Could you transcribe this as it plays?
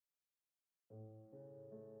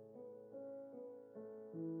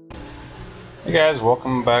Hey guys,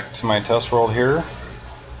 welcome back to my test world here.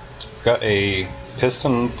 Got a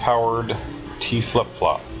piston powered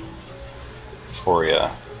T-FlipFlop for you.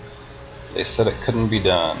 They said it couldn't be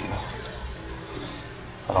done.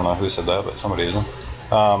 I don't know who said that, but somebody did.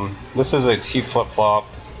 This is a T-FlipFlop.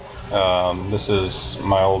 This is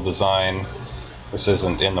my old design. This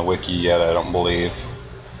isn't in the wiki yet, I don't believe.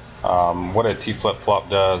 What a T-FlipFlop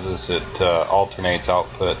does is it alternates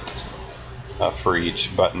output for each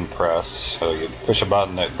button press. So you push a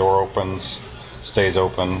button, that door opens, stays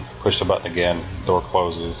open, push the button again, door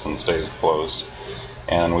closes and stays closed.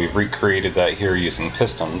 And we've recreated that here using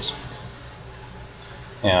pistons.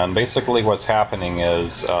 And basically what's happening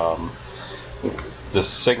is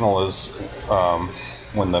this signal is,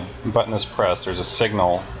 when the button is pressed, there's a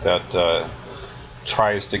signal that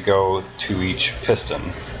tries to go to each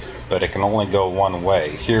piston, but it can only go one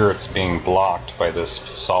way. Here it's being blocked by this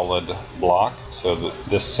solid block, so that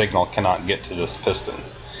this signal cannot get to this piston.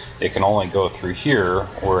 It can only go through here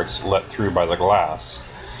where it's let through by the glass.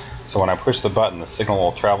 So when I push the button, the signal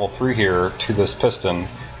will travel through here to this piston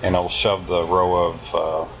and it'll shove the row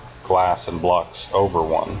of glass and blocks over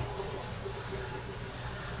one.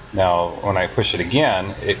 Now when I push it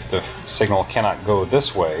again, the signal cannot go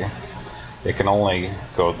this way. It can only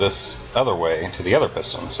go this other way to the other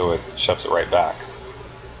piston, so it shoves it right back.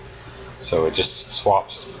 So it just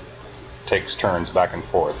swaps, takes turns back and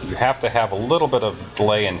forth. You have to have a little bit of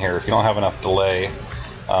delay in here. If you don't have enough delay,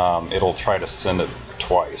 it'll try to send it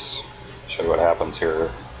twice. I'll show you what happens here.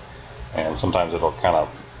 And sometimes it'll kind of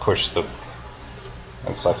push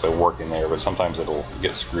it's actually working there, but sometimes it'll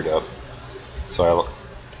get screwed up. So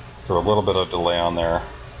I throw a little bit of delay on there,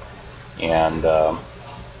 and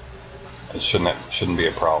it shouldn't be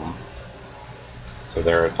a problem. So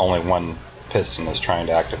there, only one piston is trying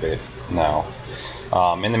to activate now.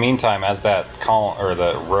 In the meantime, as that column or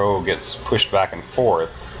the row gets pushed back and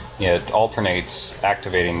forth, it alternates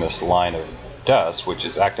activating this line of dust, which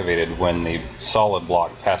is activated when the solid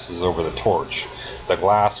block passes over the torch. The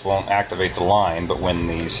glass won't activate the line, but when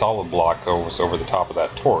the solid block goes over the top of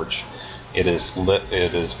that torch, it is lit,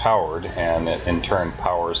 it is powered, and it in turn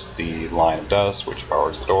powers the line of dust, which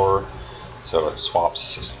powers the door. So it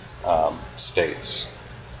swaps states.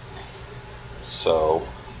 So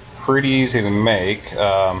pretty easy to make.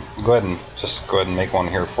 Go ahead and make one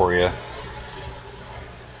here for you.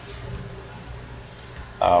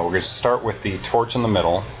 We're going to start with the torch in the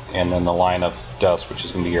middle, and then the line of dust, which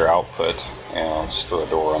is going to be your output. And I'll just throw a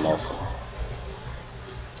door on there for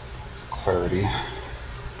clarity.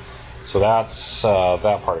 So that's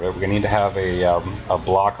that part of it. We're going to need to have a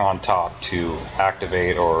block on top to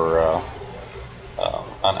activate or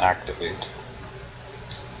unactivate,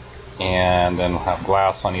 and then we'll have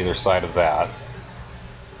glass on either side of that.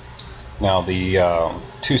 Now the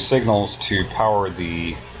two signals to power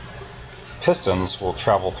the pistons will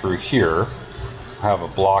travel through here. We'll have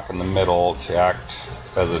a block in the middle to act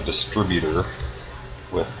as a distributor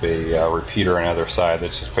with a repeater on either side that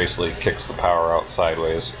just basically kicks the power out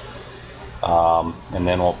sideways. And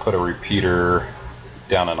then we'll put a repeater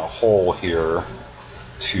down in a hole here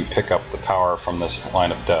to pick up the power from this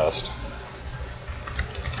line of dust.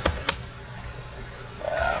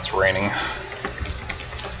 It's raining.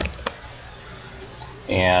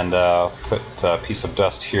 And put a piece of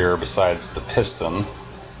dust here besides the piston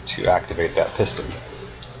to activate that piston.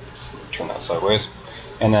 So turn that sideways.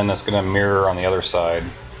 And then it's going to mirror on the other side.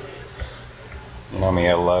 You know me,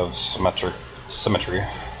 I love symmetry.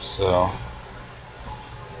 So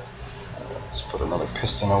let's put another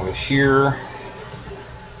piston over here.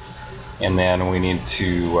 And then we need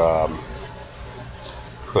to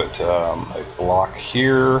put a block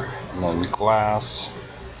here, and then glass,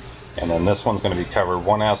 and then this one's going to be covered.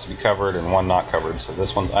 One has to be covered and one not covered. So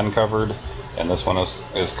this one's uncovered, and this one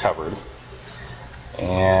is covered.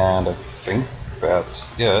 And I think that's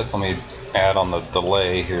it. Let me add on the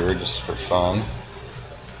delay here just for fun.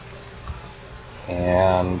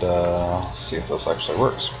 And let's see if this actually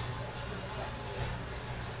works.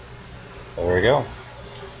 There we go.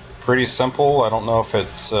 Pretty simple. I don't know if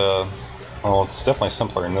it's well, it's definitely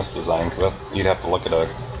simpler in this design, because you'd have to look at a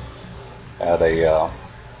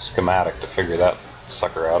schematic to figure that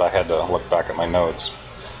sucker out. I had to look back at my notes.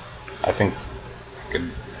 I think I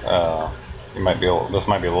could this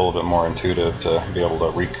might be a little bit more intuitive to be able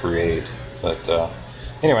to recreate. But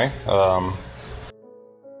anyway,